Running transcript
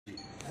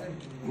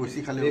কইছি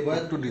খালি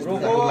একটু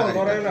ডিসপ্লে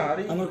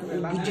আমার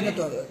বুঝছি না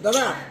তো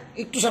দাদা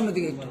একটু সামনের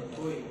দিকে একটু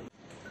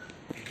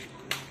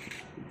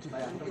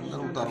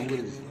দারুণ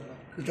করে দিছি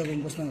এটা কোন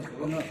প্রশ্ন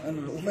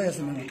উপায়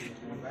আছে না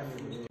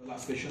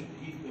last session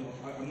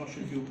I'm not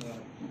sure if you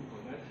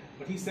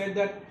but he said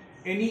that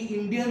any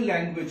Indian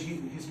language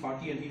his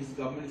party and his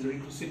government is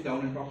ready to sit down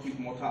and talk with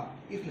Motha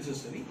if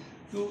necessary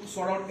to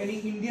sort out any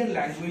Indian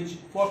language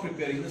for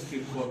preparing the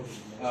script for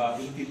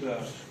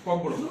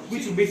Kokboro,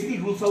 which basically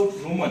rules out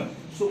Roman.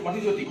 So what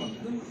is your take on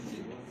that?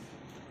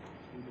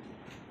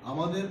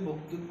 আমাদের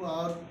বক্তব্য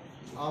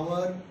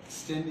our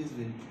stand is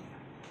very clear.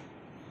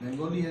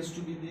 Bengali has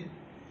to be there,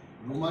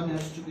 Roman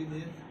has to be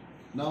there.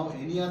 Now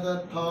any other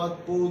third,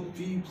 fourth,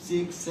 fifth,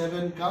 sixth,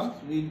 seventh comes,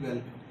 we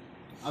welcome.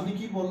 আমি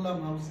কি বললাম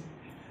house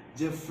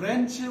যে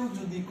ফ্রেঞ্চেও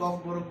যদি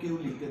ককবরক কেউ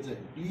লিখতে চায়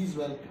প্লিজ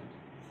ওয়েলকাম,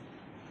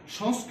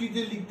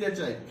 সংস্কৃতে লিখতে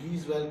চায়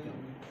প্লিজ ওয়েলকাম,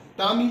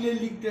 তামিলে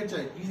লিখতে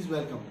চায় please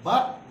welcome,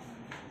 but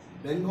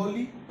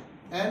Bengali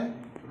and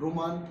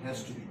Roman has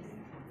to be there.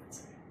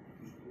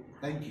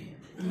 Thank you.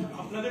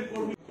 আপনাদের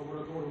কর্মী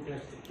খবর উঠে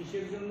আসছে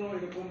কিসের জন্য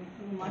এরকম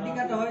মাটি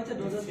কাটা হয়েছে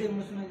ডোজার দিয়ে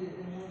মোশনে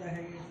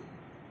দেখা গেছে।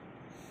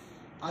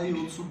 I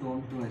also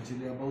don't know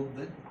actually about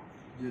that.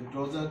 যে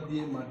ড্রজার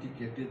দিয়ে মাটি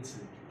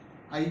কেটেছে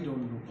I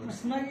don't know.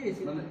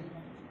 মানে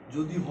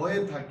যদি হয়ে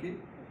থাকে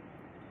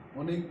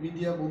অনেক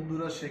মিডিয়া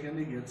বন্ধুরা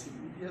সেখানে গেছে,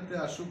 মিডিয়াতে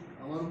আসুক,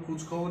 আমার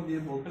খোঁজ খবর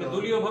নিয়ে বলতে হবে।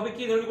 দলীয়ভাবে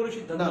কি ধরনের কোনো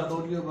সিদ্ধান্ত না,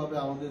 দলীয়ভাবে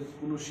আমাদের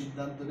কোনো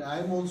সিদ্ধান্ত নেই। I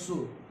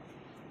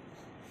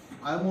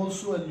am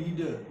also a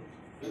leader,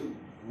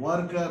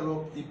 worker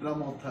of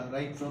Tipramotha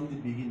right from the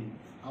beginning.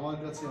 আমার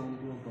কাছে এমন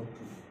কোনো তথ্য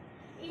নেই।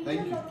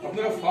 Thank you.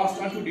 আপনারা ফার্স্ট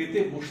আন্টু ডেতে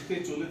বসতে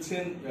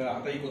চলেছেন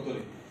আটাই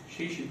কতরে,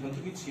 সেই সিদ্ধান্ত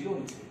কি ছিল?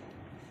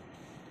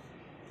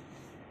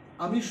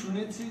 আমি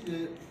শুনেছি যে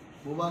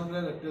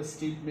বোবাগ্রার একটা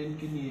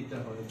স্টেটমেন্টকে নিয়ে এটা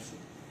হয়েছে,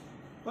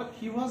 but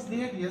he was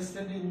there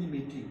yesterday in the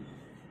meeting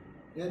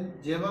and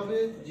যেভাবে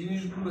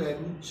জিনিসগুলো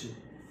এগোচ্ছে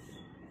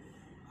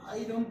I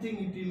don't think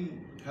it will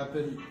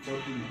happen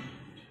fortunately.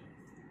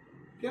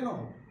 কেন?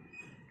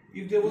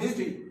 If there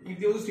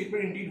was a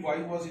statement indeed, why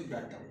was it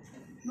backed out?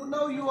 No,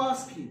 now you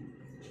ask him.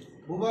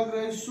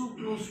 Bobagra is so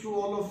close to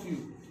all of you.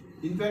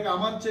 In fact,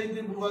 আমার চাইতে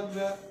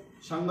বোবাগ্রা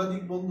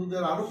সাংবাদিক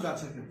বন্ধুদের আরো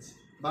কাছাকাছি।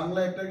 বাংলা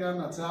একটা গান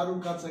আছে, আরো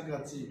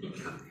কাছাকাছি,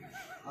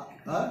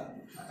 হ্যাঁ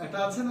একটা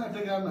আছে না,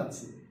 একটা গান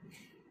আছে,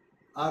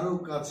 আরো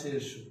কাছে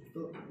এসো।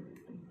 তো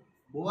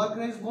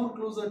Bobagra is more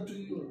closer to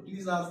you.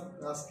 Please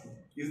ask him.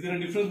 Is there a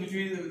difference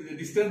between the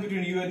distance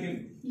between you and him?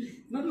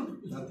 No,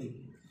 nothing.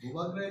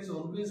 Bobagra is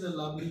always a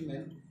lovely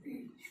man.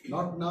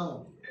 Not now.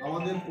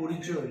 আমাদের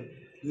পরিচয়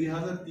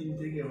 2003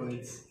 থেকে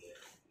হয়েছে।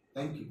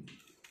 Thank you.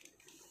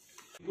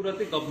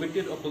 ত্রিপুরাতে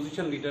গভর্নমেন্টের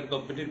opposition leader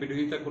গভর্নমেন্টের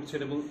বিরোধিতা করছেন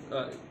এবং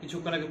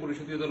কিছুক্ষণ আগে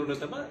পরিষদীয়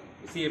দলনেতা বা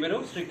সিএমেরও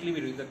স্ট্রিক্টলি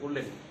বিরোধিতা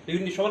করলেন,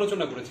 বিভিন্ন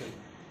সমালোচনা করেছেন।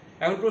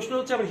 এখন প্রশ্ন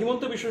হচ্ছে, আবার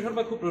হিমন্ত বিশ্ব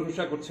শর্মা খুব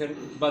প্রশংসা করছেন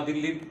বা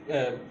দিল্লির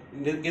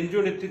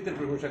কেন্দ্রীয় নেতৃত্বের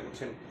প্রশংসা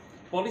করছেন।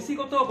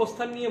 পলিসিগত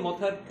অবস্থান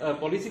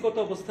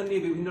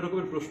নিয়ে বিভিন্ন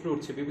রকমের প্রশ্ন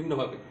উঠছে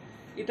বিভিন্নভাবে,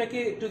 এটাকে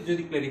একটু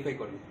যদি ক্ল্যারিফাই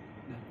করেন।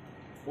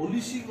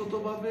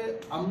 পলিসিগতভাবে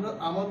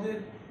আমাদের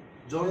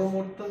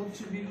জনমতটা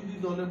হচ্ছে বিরোধী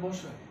দলে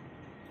বসা,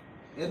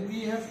 and we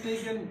have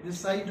taken the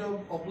side of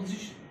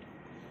opposition.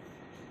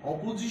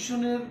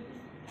 অপোজিশনের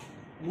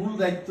মূল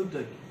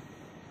দায়িত্বটা কি?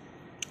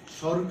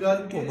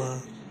 সরকারকে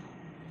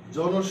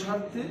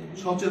জনস্বার্থে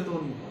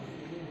সচেতন করা।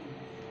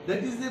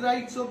 That is the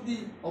rights of the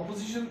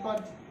opposition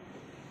party.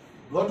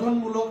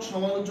 গঠনমূলক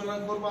সমালোচনা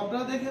করবো,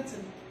 আপনারা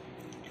দেখেছেন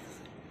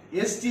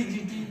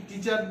STGT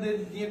টিচারদের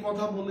নিয়ে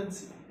কথা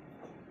বলেছে,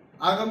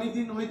 আগামী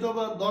দিন হয়তো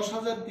বা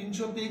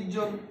 10,323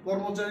 জন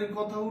কর্মচারীর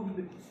কথা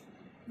উঠবে,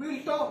 উইল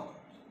টক।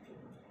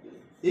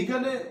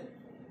 এখানে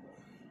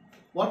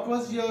হোয়াট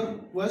ওয়াজ ইয়োর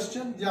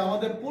কোয়েশ্চেন, যে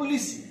আমাদের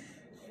পলিসি,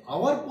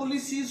 আওয়ার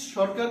পলিসি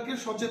সরকারকে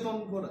সচেতন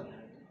করা,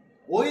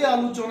 ওই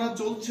আলোচনা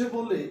চলছে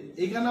বলে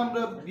এখানে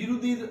আমরা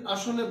বিরোধীর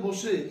আসনে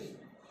বসে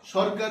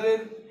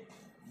সরকারের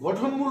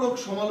গঠনমূলক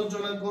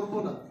সমালোচনা করব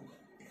না,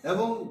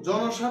 এবং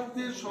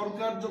জনস্বার্থে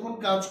সরকার যখন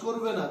কাজ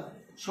করবে না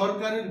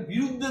সরকারের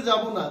বিরুদ্ধে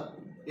যাব না,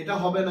 এটা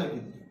হবে না।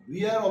 কিন্তু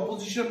we are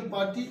opposition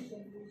party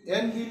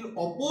and will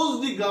oppose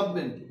the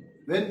government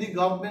when the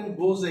government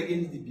goes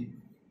against the people.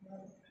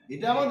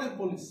 এটা আমাদের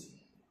পলিসি,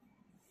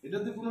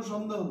 এটাতে কোনো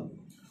সন্দেহ নেই।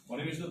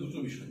 অনেক বেশি দুটো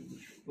বিষয়।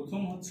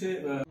 প্রথম হচ্ছে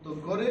তো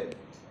করে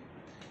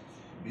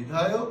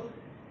বিধায়ক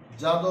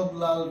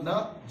যাদবলাল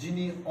নাথ,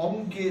 যিনি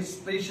অঙ্কে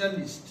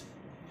স্পেশালিস্ট,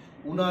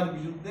 উনার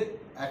বিরুদ্ধে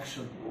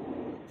অ্যাকশন,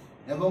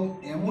 এবং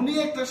এমনই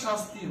একটা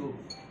শাস্তি হোক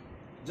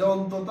যা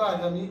অন্তত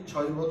আগামী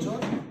 6 বছর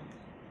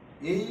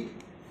এই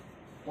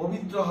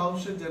পবিত্র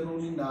হাউসে যেন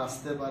উনি না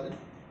আসতে পারেন,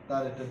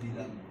 তার একটা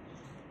বিধান।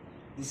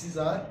 This is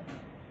R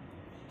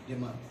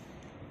demand.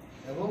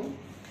 এবং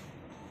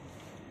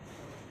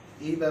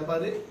এই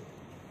ব্যাপারে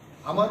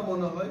আমার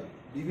মনে হয়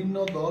বিভিন্ন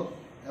দল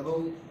এবং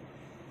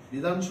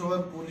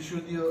বিধানসভার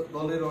পরিষদীয়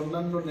দলের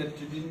অন্যান্য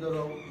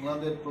নেতৃবৃন্দরাও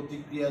ওনাদের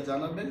প্রতিক্রিয়া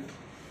জানাবেন।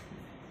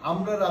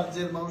 আমরা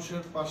রাজ্যের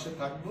মানুষের পাশে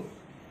থাকব।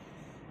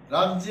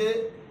 রাজ্যে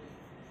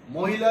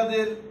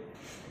মহিলাদের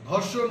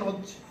ধর্ষণ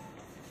হচ্ছে,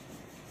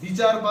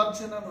 বিচার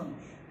পাচ্ছে না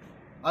মানুষ,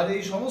 আর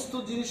এই সমস্ত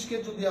জিনিসকে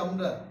যদি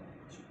আমরা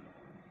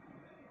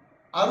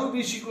আরো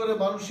বেশি করে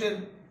মানুষের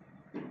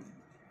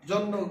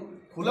জন্য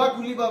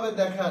খোলাখুলিভাবে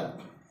দেখার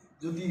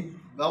যদি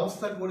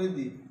ব্যবস্থা করে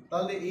দিই,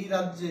 তাহলে এই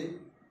রাজ্যে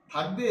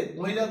থাকবে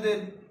মহিলাদের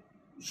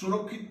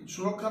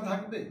সুরক্ষা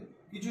থাকবে?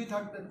 কিছুই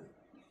থাকবে না।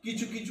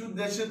 কিছু কিছু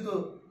দেশে তো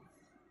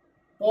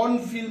পর্ন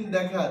ফিল্ম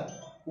দেখার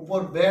উপর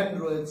ব্যান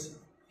রয়েছে,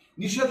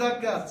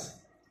 নিষেধাজ্ঞা আছে।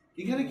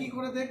 এখানে কি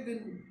করে দেখবেন?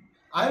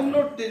 I am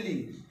not telling,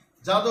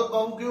 Yadav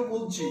বাবুকেও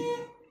বলছি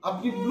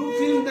আপনি ব্লু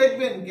ফিল্ম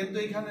দেখবেন, কিন্তু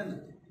এখানে না।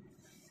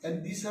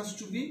 and this has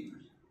to be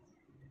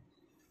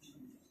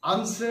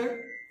answered.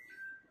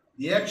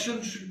 The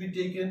action should be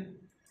taken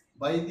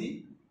by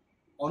the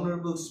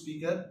honorable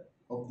speaker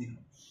of the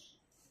house.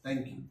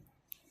 Thank you.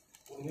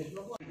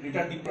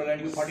 Rita Tipramotha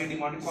and your party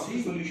demanding for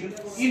solution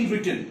in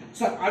written.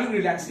 Sir, are you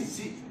relaxing?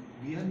 See,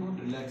 we are not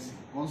relaxing.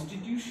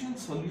 Constitutional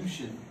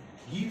solution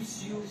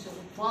gives you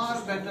far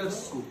better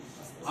scope.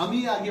 আমি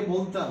আগে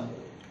বলতাম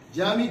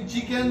যে আমি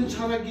chicken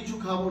ছাড়া কিছু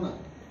খাবো না,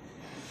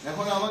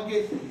 এখন আমাকে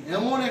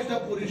এমন একটা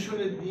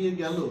পরিসরে নিয়ে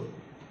গেল,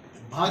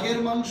 ভাগের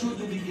মাংস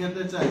যদি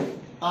খেতে চায়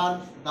তার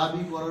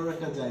দাবি করার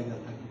একটা জায়গা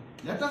থাকে।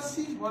 Let us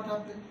see what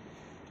happen.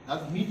 আর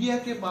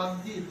মিডিয়াকে বাদ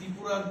দিয়ে,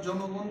 ত্রিপুরার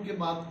জনগণকে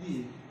বাদ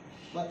দিয়ে,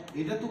 বা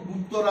এটা তো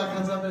গুপ্ত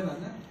রাখা যাবে না,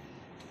 না?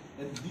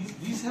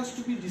 This has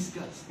to B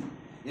discuss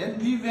and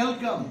we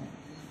welcome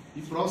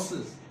the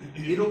process.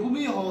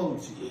 এরকমই হওয়া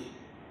উচিত।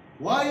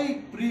 Y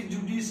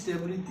প্রিজুডিসড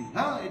everything?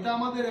 হ্যাঁ, এটা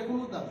আমাদের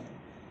এখনো দাবি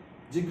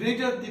যে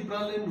গ্রেটার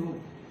ত্রিপুরাল্যান্ড হোক,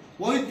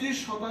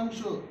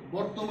 35%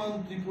 বর্তমান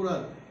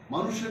ত্রিপুরার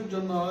মানুষের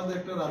জন্য আলাদা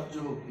একটা রাজ্য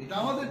হোক, এটা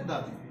আমাদের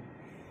দাবি।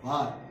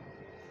 আর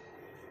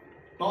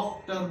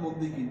টকটার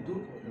মধ্যে কিন্তু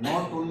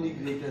not only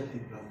greater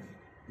Tripura,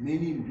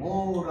 many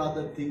more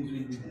other things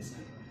will be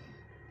discussed.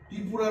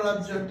 Tripura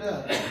রাজ্য একটা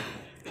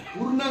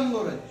পূর্ণাঙ্গ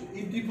রাজ্য।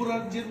 এই ত্রিপুরা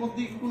রাজ্যের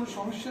মধ্যে কোনো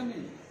সমস্যা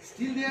নেই,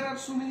 still there R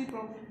so many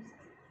problem.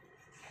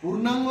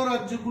 পূর্ণাঙ্গ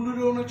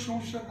রাজ্যগুলোরও অনেক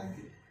সমস্যা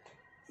থাকে,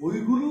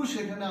 ওইগুলো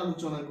সেখানে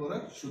আলোচনা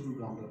করার সুযোগ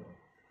আমরা পাবো।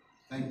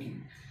 Thank you.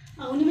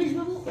 অনিমেষ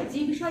বাবু,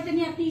 যে বিষয়টা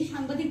নিয়ে আপনি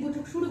সাংবাদিক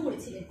বৈঠক শুরু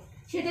করেছিলেন,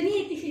 সেটা নিয়ে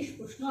একটি শেষ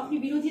প্রশ্ন। আপনি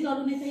বিরোধী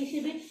দলনেতা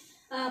হিসেবে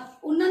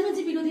অন্যান্য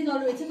যে বিরোধী দল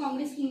রয়েছে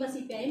কংগ্রেস কিংবা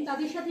সিপিআইএম,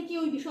 তাদের সাথে কি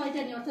ওই বিষয়টা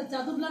নিয়ে, অর্থাৎ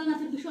যাদবলাল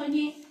নাথের বিষয়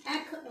নিয়ে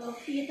এক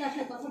ইয়েতে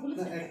আসার কথা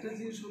বলেছেন? একটা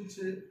জিনিস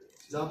হচ্ছে,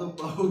 যাদব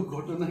বাবুর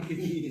ঘটনাকে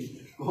নিয়ে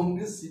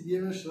কংগ্রেস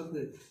সিপিএম এর সাথে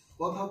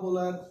কথা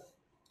বলার,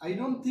 I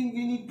don't think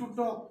we need to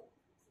talk.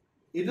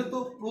 এটা তো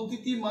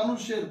প্রতিটি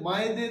মানুষের,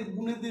 মায়েদের,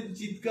 বোনেদের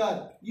চিৎকার।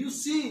 ইউ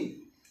সি,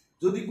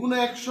 যদি কোনো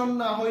অ্যাকশন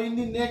না হয় in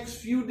the next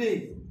few day,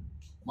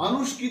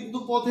 মানুষ কিন্তু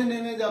পথে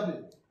নেমে যাবে।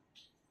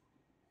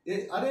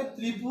 আরে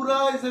Tripura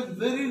is a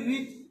very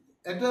rich,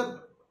 একটা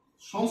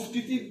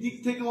সংস্কৃতির দিক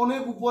থেকে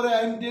অনেক উপরে।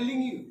 আই এম টেলিং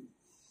ইউ,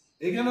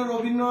 এখানে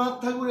রবীন্দ্রনাথ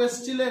ঠাকুর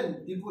এসেছিলেন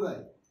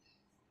ত্রিপুরায়।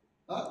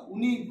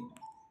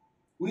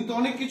 উনি তো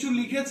অনেক কিছু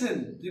লিখেছেন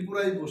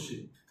ত্রিপুরায় বসে।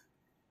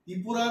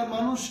 ত্রিপুরার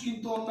মানুষ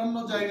কিন্তু অন্যান্য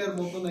জায়গার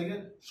মতো না,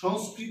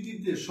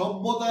 সংস্কৃতিতে,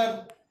 সভ্যতার,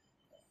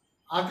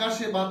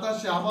 আকাশে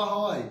বাতাসে,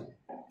 আবহাওয়ায়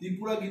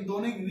ত্রিপুরা কিন্তু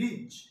অনেক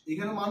রিচ।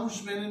 এখানে মানুষ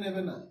মেনে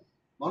নেবে না,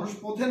 মানুষ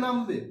পথে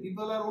নামবে।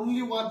 পিপল আর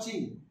অনলি ওয়াচিং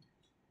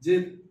যে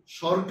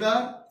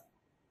সরকার,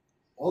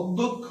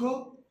 অধ্যক্ষ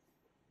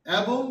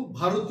এবং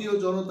ভারতীয়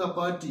জনতা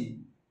পার্টি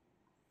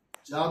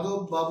যাদব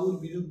বাবুর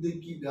বিরুদ্ধে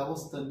কি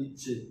ব্যবস্থা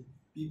নিচ্ছে।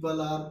 People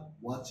are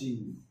watching,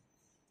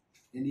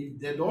 and if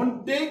they don't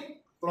take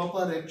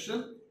proper action,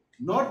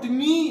 not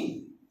me,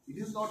 it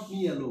is not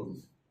me alone,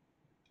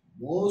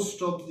 most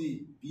of the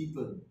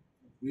people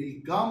will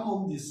come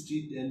on the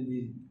street and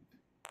will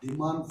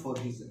demand for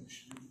his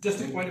action. Just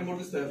a point about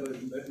this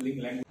link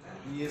language.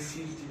 PSC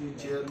যিনি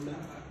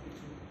chairman,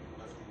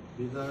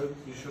 বিধায়ক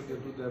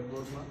কৃষকেতু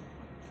দেববর্মা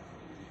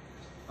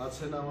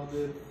আছেন,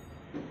 আমাদের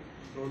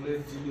দলের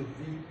যিনি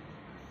whip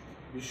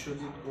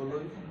Biswajit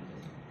কলই,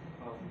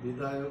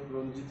 বিধায়ক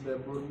রঞ্জিত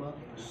দেববর্মা,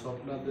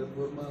 স্বপ্না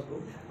দেববর্মা এবং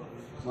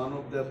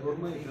মানব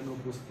দেববর্মা এখানে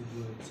উপস্থিত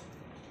রয়েছে।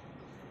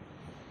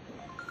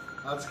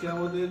 আজকে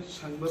আমাদের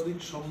সাংবাদিক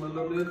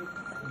সম্মেলনের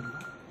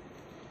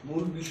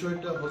মূল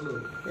বিষয়টা হলো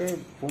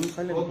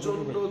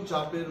প্রচন্ড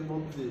চাপের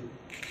মধ্যে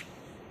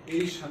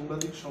এই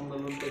সাংবাদিক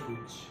সম্মেলনটা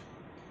হচ্ছে।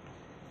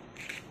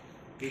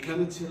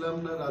 এখানে ছিলাম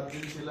না,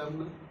 রাজ্যে ছিলাম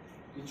না,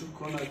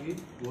 কিছুক্ষণ আগে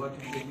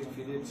গুয়াহাটি থেকে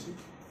ফিরেছি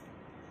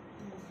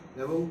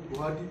এবং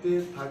গুয়াহাটিতে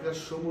থাকার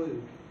সময়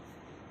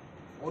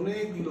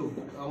অনেক লোক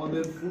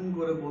আমাদের ফোন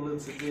করে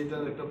বলেছে যে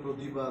এটার একটা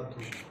প্রতিবাদ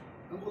হবে।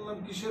 আমি বললাম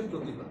কিসের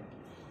প্রতিবাদ?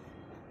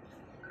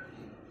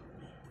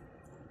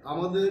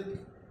 আমাদের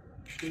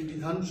এই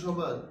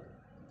বিধানসভার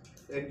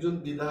একজন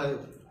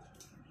বিধায়ক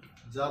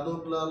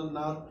যাদবলাল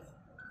নাথ,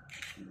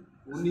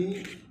 উনি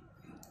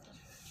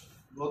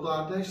গত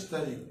 28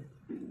 তারিখ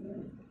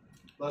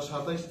বা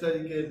 27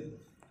 তারিখের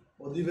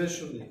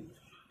অধিবেশনে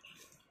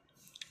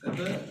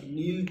একটা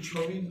নীল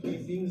ছবির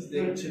ক্লিপিংস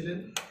দেখছিলেন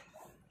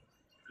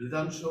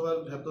বিধানসভার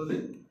ভেতরে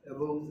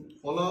এবং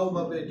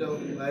ফলাওভাবে এটা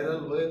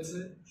ভাইরাল হয়েছে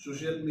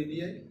সোশ্যাল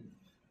মিডিয়ায়।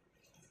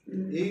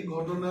 এই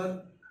ঘটনার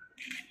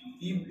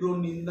তীব্র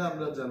নিন্দা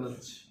আমরা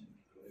জানাচ্ছি।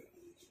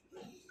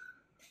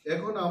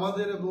 এখন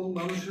আমাদের এবং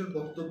মানুষের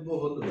বক্তব্য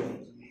হলো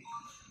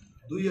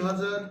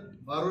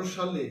 2012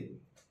 সালে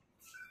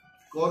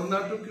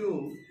কর্ণাটকেও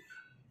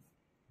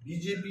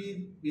বিজেপির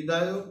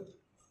বিধায়ক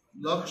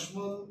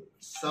লক্ষ্মণ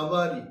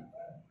সাভারি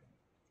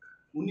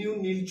উনিও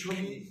নীল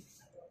ছবি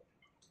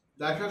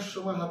দেখার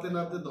সময় হাতে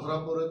নাতে ধরা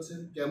পড়েছেন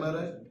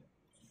ক্যামেরায়,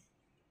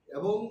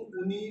 এবং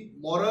উনি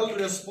মরাল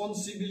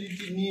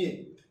রেসপন্সিবিলিটি নিয়ে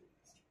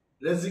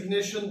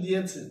রেজিগনেশন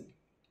দিয়েছেন।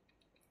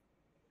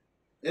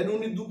 এর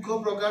উনি দুঃখ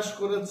প্রকাশ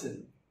করেছেন,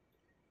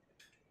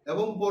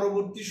 এবং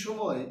পরবর্তী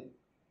সময়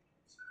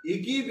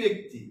একই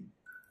ব্যক্তি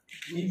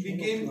he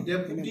became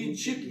deputy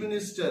chief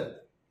minister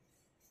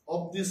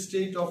of the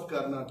state of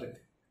Karnataka,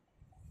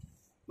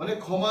 মানে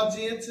ক্ষমা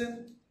চেয়েছেন,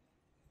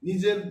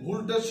 নিজের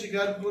ভুলটা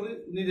স্বীকার করে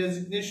উনি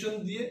রেজিগনেশন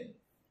দিয়ে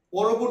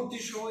পরবর্তী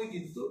সময়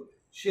কিন্তু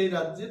সেই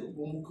রাজ্যের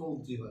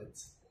উপমুখ্যমন্ত্রী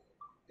হয়েছে।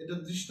 এটা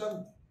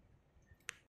দৃষ্টান্ত।